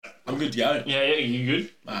I'm good to go. Yeah, you good?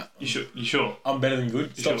 Mate, You sure? I'm better than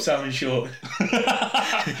good. Stop sure? selling short. I'm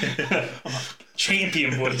a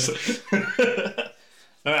champion, boys.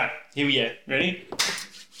 All right, here we go. Ready?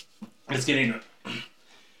 Let's get into it.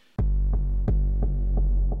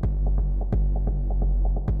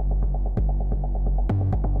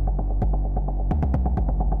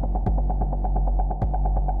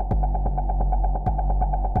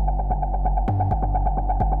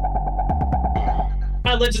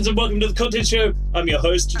 Hi legends and welcome to the Content Show. I'm your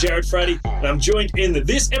host, Jared Friday, and I'm joined in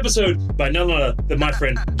this episode by none other than my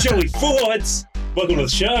friend, Joey Fords. Welcome to the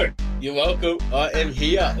show. You're welcome. I am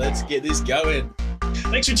here. Let's get this going.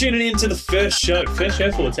 Thanks for tuning in to the first show. First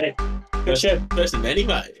show, Fords, hey. First show. First of many,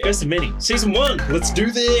 mate. First of many. Season 1. Let's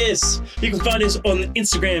do this. You can find us on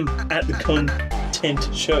Instagram at the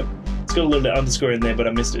Content Show. It's got a little bit underscore in there, but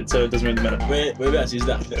I missed it, so it doesn't really matter. Whereabouts is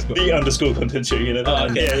that? The underscore Content Show, you know that?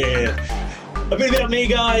 Oh, okay. Yeah. A bit about me,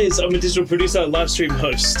 guys. I'm a digital producer, live stream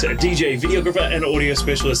host, a DJ, videographer, and audio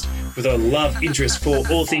specialist with a love interest for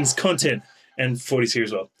all things content. And 40's here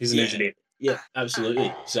as well. He's an engineer. Yeah,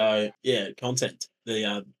 absolutely. So, yeah, content.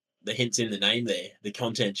 The hint's in the name there. The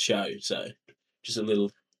Content Show. So, just a little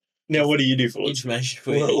Now, what do you do for us? information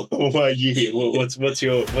for you. Why are you here? What's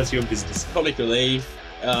your business? Comic relief.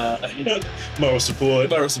 Moral support.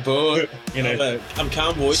 Moral support. You know, I'm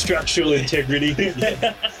calm voice. structural integrity.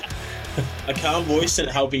 A calm voice and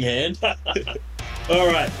a helping hand. All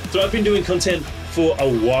right. So I've been doing content for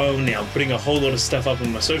a while now, putting a whole lot of stuff up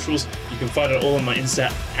on my socials. You can find it all on my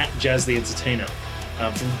Insta at Jazz the Entertainer.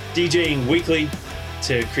 From DJing weekly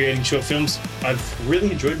to creating short films, I've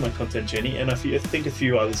really enjoyed my content journey, and I think a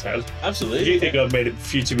few others have. Absolutely. I do think I've made a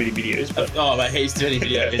few too many videos, but Oh, mate, he's too many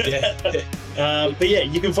videos. Yeah. but yeah,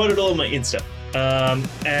 you can find it all on my Insta.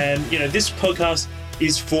 And you know, this podcast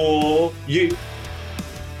is for you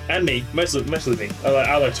and me, mostly me.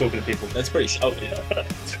 I like talking to people. That's pretty solid. Yeah.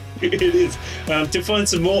 It is to find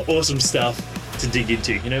some more awesome stuff to dig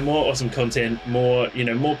into. You know, more awesome content, more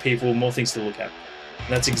people, more things to look at. And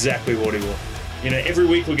that's exactly what we want. You know, every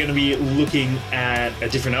week we're going to be looking at a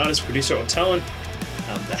different artist, producer, or talent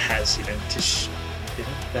that has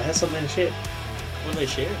that has something to share. What do they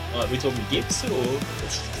share? Like, we talking gifts or?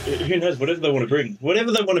 Who knows? Whatever they want to bring.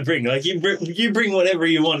 Whatever they want to bring. Like, you bring whatever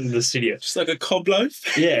you want in the studio. Just like a cob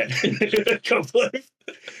loaf? Yeah. Complete.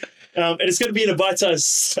 And it's going to be in a bite-sized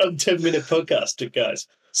sub 10-minute podcast, guys.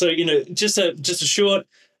 So, you know, just a short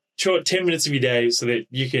 10 minutes of your day so that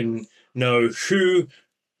you can know who,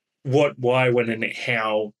 what, why, when, and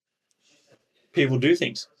how people do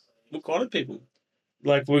things. What kind of people?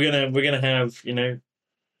 Like, we're gonna have, you know,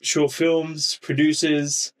 short films,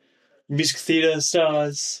 producers, music theatre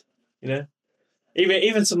stars, you know,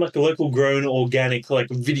 even some like local grown organic like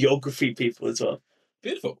videography people as well.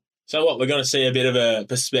 Beautiful. So what, we're going to see a bit of a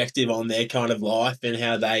perspective on their kind of life and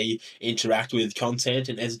how they interact with content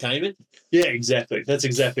and entertainment? Yeah, exactly. That's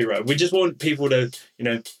exactly right. We just want people to, you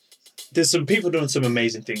know, there's some people doing some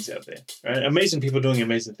amazing things out there, right? Amazing people doing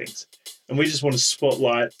amazing things. And we just want to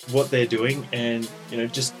spotlight what they're doing and, you know,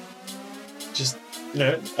 just you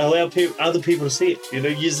know, allow other people to see it. You know,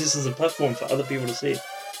 use this as a platform for other people to see it.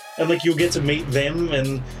 And like, you'll get to meet them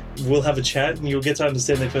and we'll have a chat and you'll get to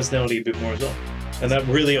understand their personality a bit more as well. And that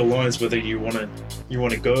really aligns whether you want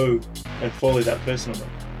to go and follow that person or not.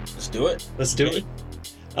 Let's do it. Let's do it.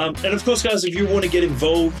 And of course, guys, if you want to get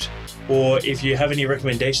involved or if you have any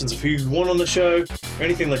recommendations of who you want on the show or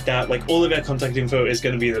anything like that, like all of our contact info is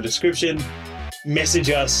going to be in the description. Message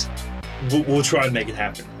us. We'll try and make it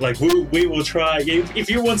happen. Like, we will try. If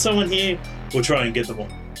you want someone here, we'll try and get them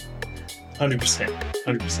on.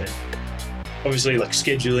 100%. Obviously, like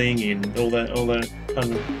scheduling and all that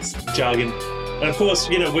kind of jargon. And of course,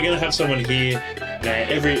 you know, we're going to have someone here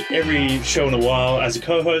every show in a while as a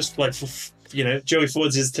co-host, like, you know, Joey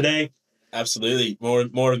Fords is today. Absolutely. More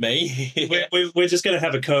of me. We're just going to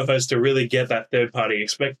have a co-host to really get that third-party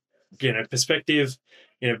perspective.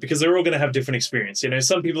 You know, because they're all going to have different experience. You know,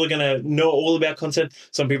 some people are going to know all about content.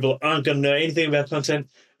 Some people aren't going to know anything about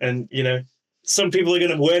content. And, you know, some people are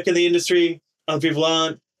going to work in the industry. Other people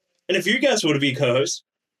aren't. And if you guys want to be co-host,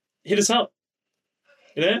 hit us up.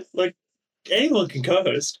 You know, like, anyone can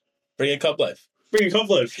co-host. Bring a cup loaf. Bring a cup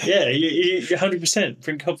loaf. Yeah, you 100%.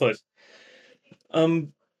 Bring a cup loaf.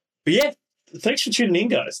 But yeah, thanks for tuning in,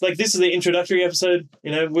 guys. Like, this is the introductory episode.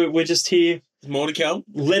 You know, we're just here. There's more to come.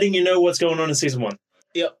 Letting you know what's going on in season 1.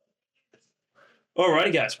 Yep.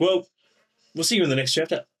 Alrighty, guys. Well, we'll see you in the next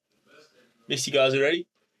chapter. Miss you guys already.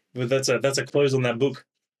 Well, that's a close on that book.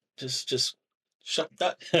 Just shut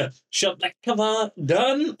that. Shut that cover.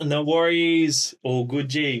 Done. No worries. All good,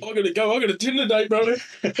 G. I gotta go. I got a Tinder date, brother.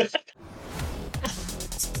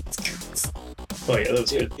 Oh yeah, that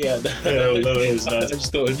was good. Yeah, that was nice. I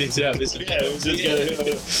just thought we'd mix it up. This Yeah, it was just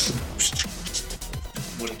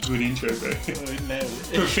What a good intro, bro.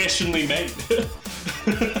 Professionally made.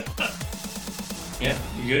 Yeah,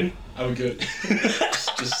 you good? I'm good.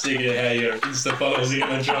 Just seeing how your Insta followers are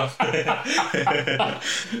gonna drop.